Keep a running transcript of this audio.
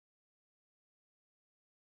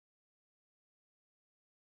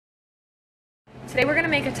Today we're going to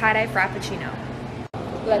make a tie-dye Frappuccino.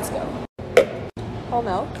 Let's go. Whole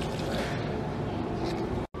milk.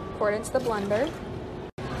 Pour it into the blender.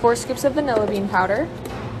 4 scoops of vanilla bean powder.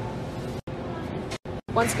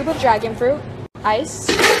 1 scoop of dragon fruit, ice,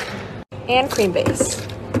 and cream base.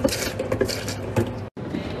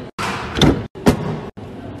 I'm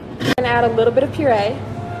going to add a little bit of puree,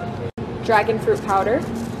 dragon fruit powder,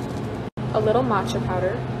 a little matcha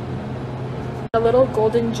powder, a little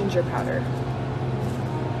golden ginger powder.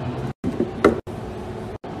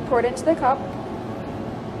 Pour it into the cup.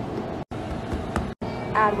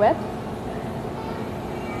 Add whip.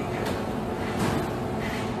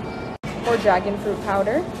 More dragon fruit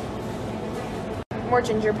powder. More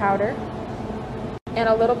ginger powder. And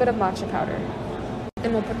a little bit of matcha powder.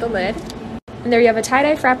 Then we'll put the lid. And there you have a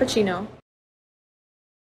tie-dye Frappuccino.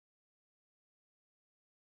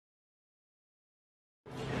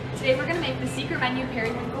 Today we're going to make the secret menu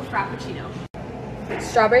periwinkle Frappuccino.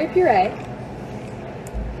 Strawberry puree.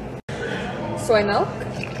 Soy milk.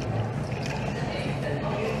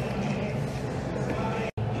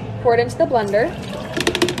 Pour it into the blender.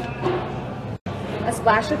 A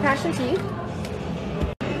splash of passion tea.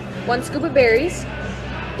 1 scoop of berries.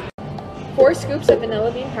 4 scoops of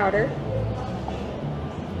vanilla bean powder.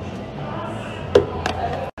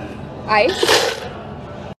 Ice.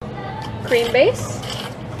 Cream base.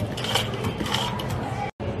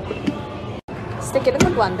 Stick it in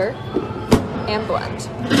the blender and blend.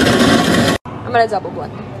 I'm going to double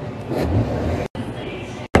blend.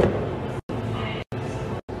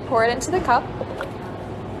 Pour it into the cup.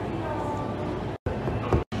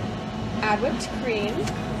 Add whipped cream.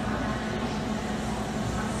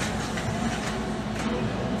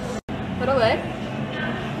 Put a lid.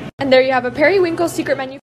 And there you have a periwinkle secret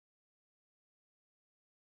menu.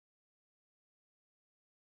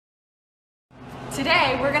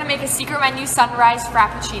 Today, we're going to make a secret menu sunrise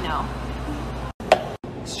Frappuccino.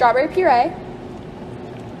 Strawberry puree.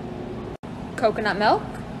 Coconut milk.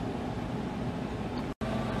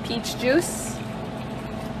 Peach juice.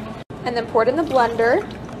 And then pour it in the blender.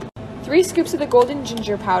 3 scoops of the golden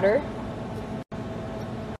ginger powder.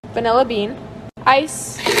 Vanilla bean.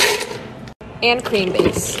 Ice. And cream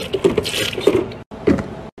base. And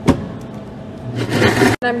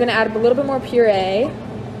I'm going to add a little bit more puree.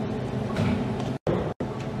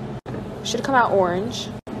 Should come out orange.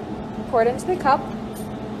 Pour it into the cup.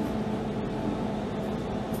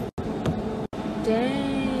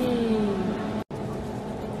 Dang.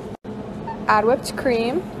 Add whipped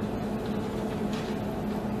cream.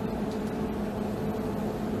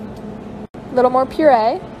 A little more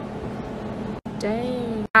puree.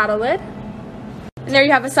 Dang. Add a lid. And there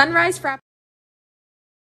you have a sunrise Frappuccino.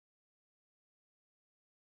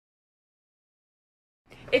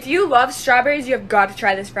 If you love strawberries, you have got to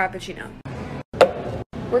try this Frappuccino.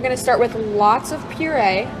 We're going to start with lots of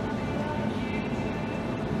puree,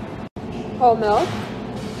 whole milk,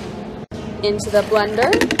 into the blender,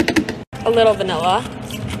 a little vanilla.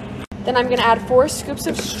 Then I'm going to add 4 scoops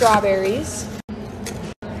of strawberries,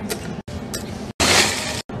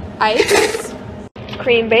 ice,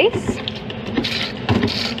 cream base,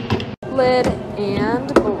 lid,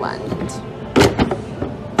 and blend.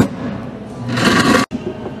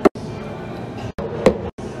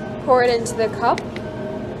 Pour it into the cup.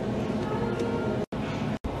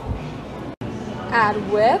 Add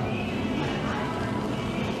whip.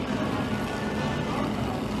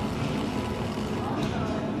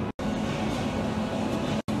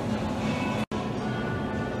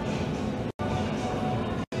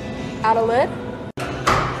 Add a lid.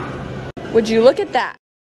 Would you look at that?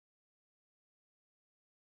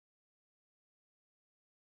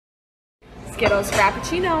 Skittles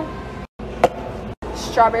Frappuccino.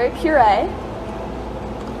 Strawberry puree.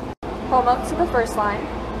 Whole milk to the first line.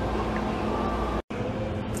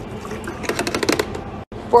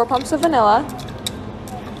 4 pumps of vanilla.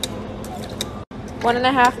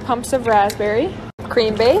 1.5 pumps of raspberry.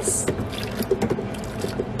 Cream base.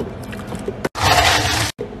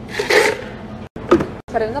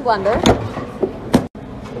 Put it in the blender.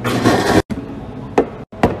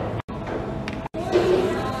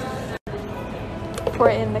 Pour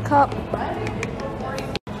it in the cup.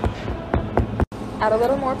 Add a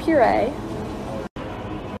little more puree.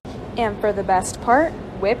 And for the best part,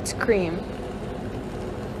 whipped cream.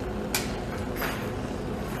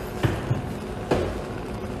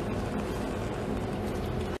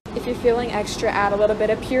 If you're feeling extra, add a little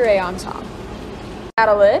bit of puree on top. Add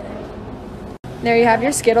a lid. There you have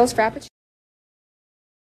your Skittles Frappuccino.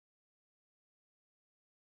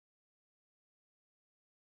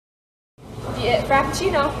 The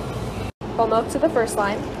Frappuccino. Whole milk to the first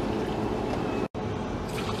line.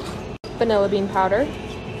 vanilla bean powder,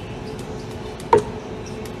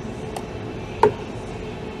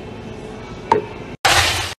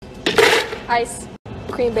 ice,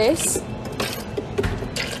 cream base,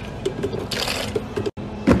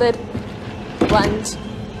 lid, blend,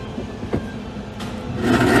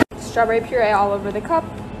 strawberry puree all over the cup,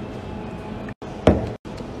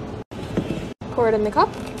 pour it in the cup,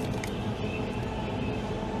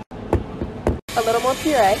 a little more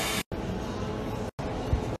puree,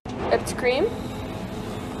 whipped cream,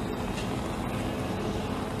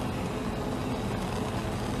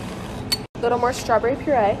 a little more strawberry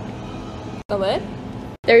puree, the lid.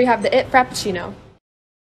 There you have the Frappuccino.